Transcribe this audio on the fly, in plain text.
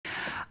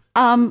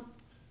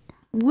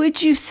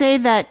Would you say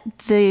that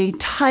the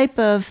type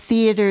of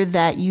theater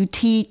that you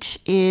teach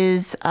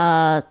is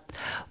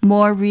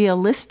more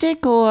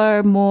realistic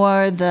or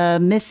more the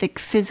mythic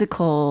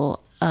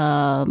physical?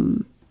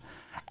 And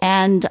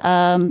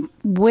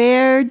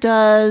where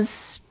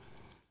does,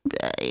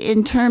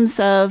 in terms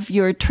of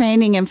your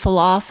training and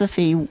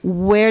philosophy,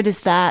 where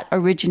does that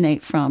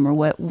originate from? Or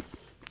what?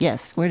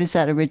 Yes, where does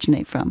that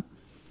originate from?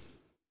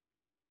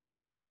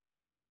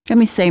 Let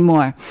me say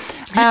more.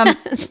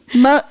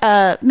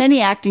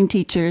 Many acting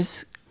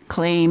teachers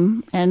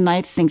claim, and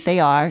I think they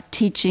are,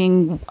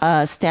 teaching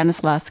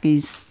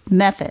Stanislavski's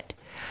method.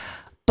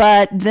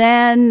 But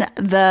then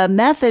the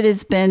method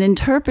has been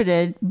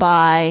interpreted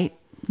by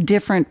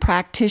different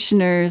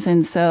practitioners,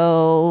 and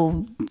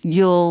so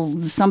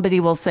somebody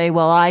will say,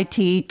 well, I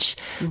teach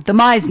the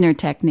Meisner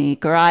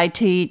technique, or I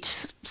teach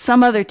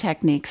some other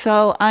technique.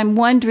 So I'm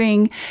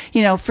wondering,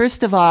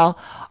 first of all,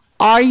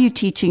 are you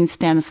teaching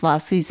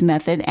Stanislavski's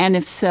method? And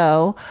if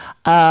so,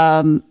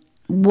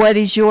 what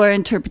is your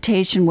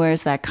interpretation? Where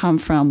does that come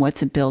from?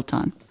 What's it built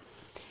on?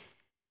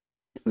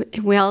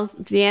 Well,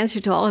 the answer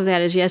to all of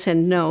that is yes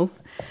and no.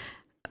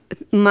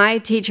 My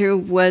teacher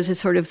was a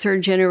sort of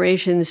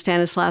third-generation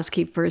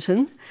Stanislavski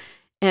person,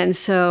 and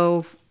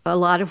so a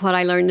lot of what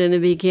I learned in the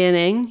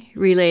beginning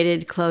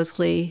related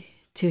closely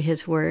to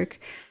his work.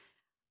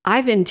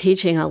 I've been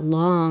teaching a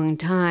long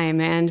time,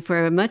 and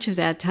for much of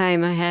that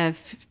time, I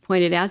have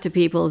pointed out to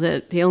people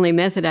that the only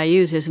method I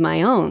use is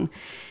my own.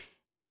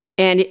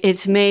 And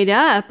it's made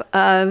up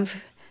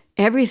of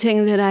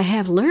everything that I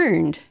have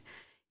learned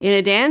in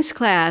a dance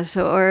class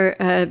or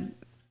a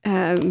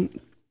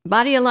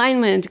body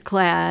alignment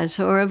class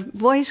or a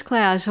voice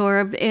class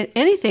or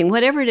anything,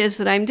 whatever it is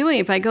that I'm doing.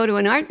 If I go to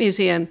an art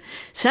museum,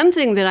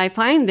 something that I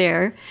find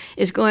there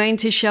is going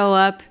to show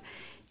up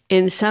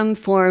in some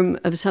form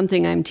of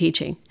something I'm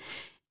teaching.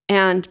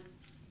 And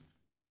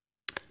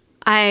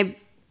I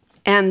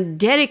am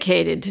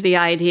dedicated to the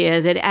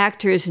idea that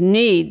actors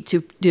need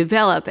to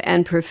develop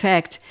and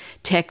perfect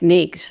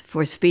techniques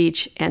for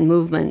speech and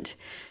movement.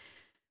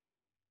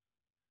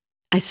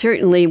 I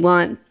certainly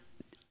want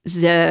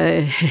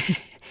the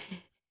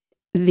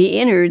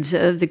innards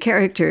of the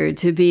character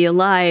to be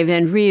alive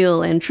and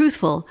real and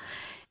truthful.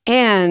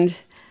 And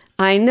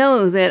I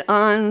know that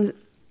on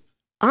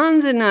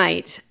the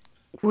night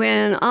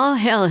when all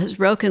hell has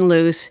broken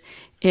loose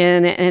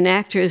in an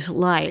actor's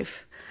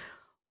life,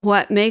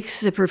 what makes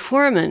the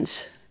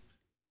performance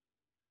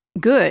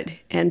good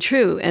and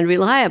true and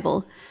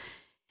reliable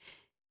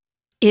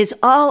is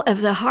all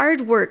of the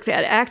hard work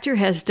that actor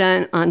has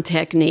done on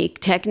technique.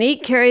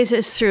 Technique carries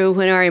us through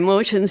when our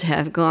emotions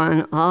have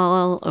gone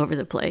all over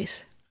the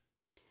place.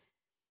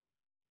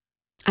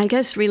 I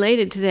guess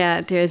related to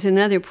that, there's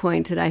another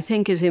point that I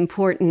think is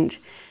important.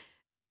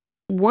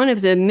 One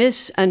of the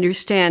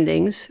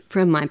misunderstandings,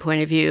 from my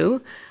point of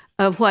view,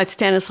 of what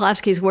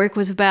Stanislavski's work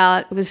was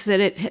about was that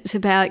it's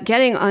about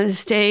getting on a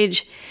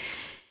stage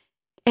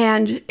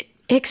and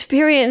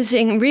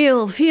experiencing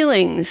real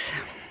feelings.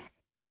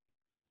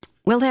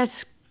 Well,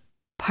 that's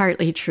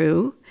partly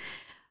true,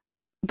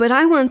 but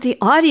I want the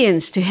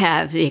audience to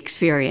have the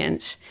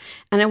experience,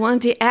 and I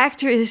want the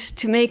actors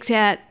to make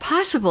that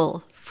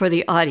possible for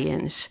the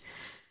audience.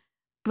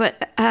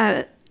 But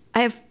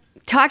I've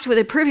talked with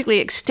a perfectly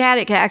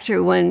ecstatic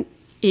actor one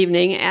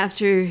evening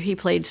after he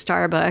played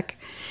Starbuck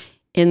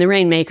in The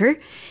Rainmaker,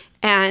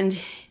 and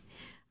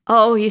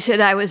he said,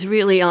 I was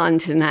really on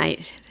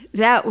tonight.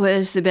 That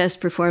was the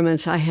best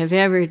performance I have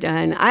ever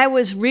done. I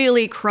was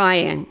really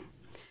crying.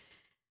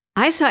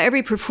 I saw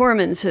every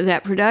performance of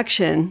that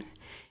production.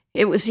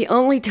 It was the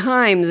only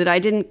time that I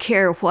didn't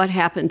care what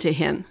happened to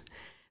him,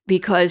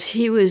 because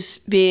he was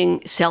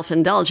being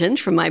self-indulgent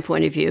from my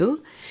point of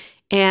view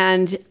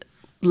and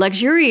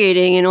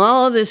luxuriating in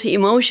all of this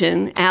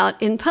emotion out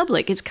in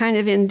public. It's kind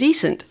of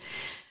indecent.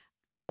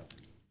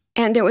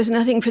 And there was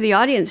nothing for the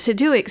audience to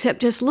do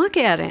except just look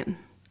at him.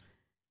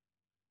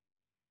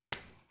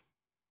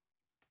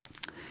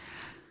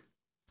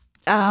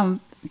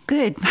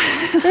 Good.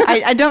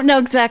 I don't know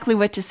exactly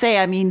what to say.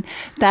 I mean,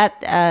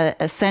 that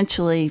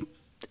essentially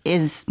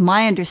is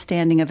my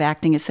understanding of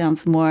acting. It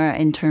sounds more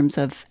in terms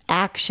of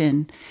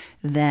action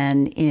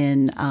than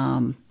in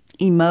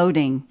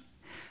emoting,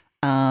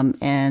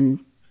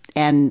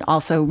 and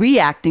also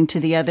reacting to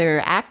the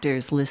other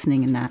actors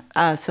listening in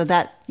that. So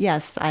that,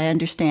 yes, I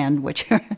understand what you're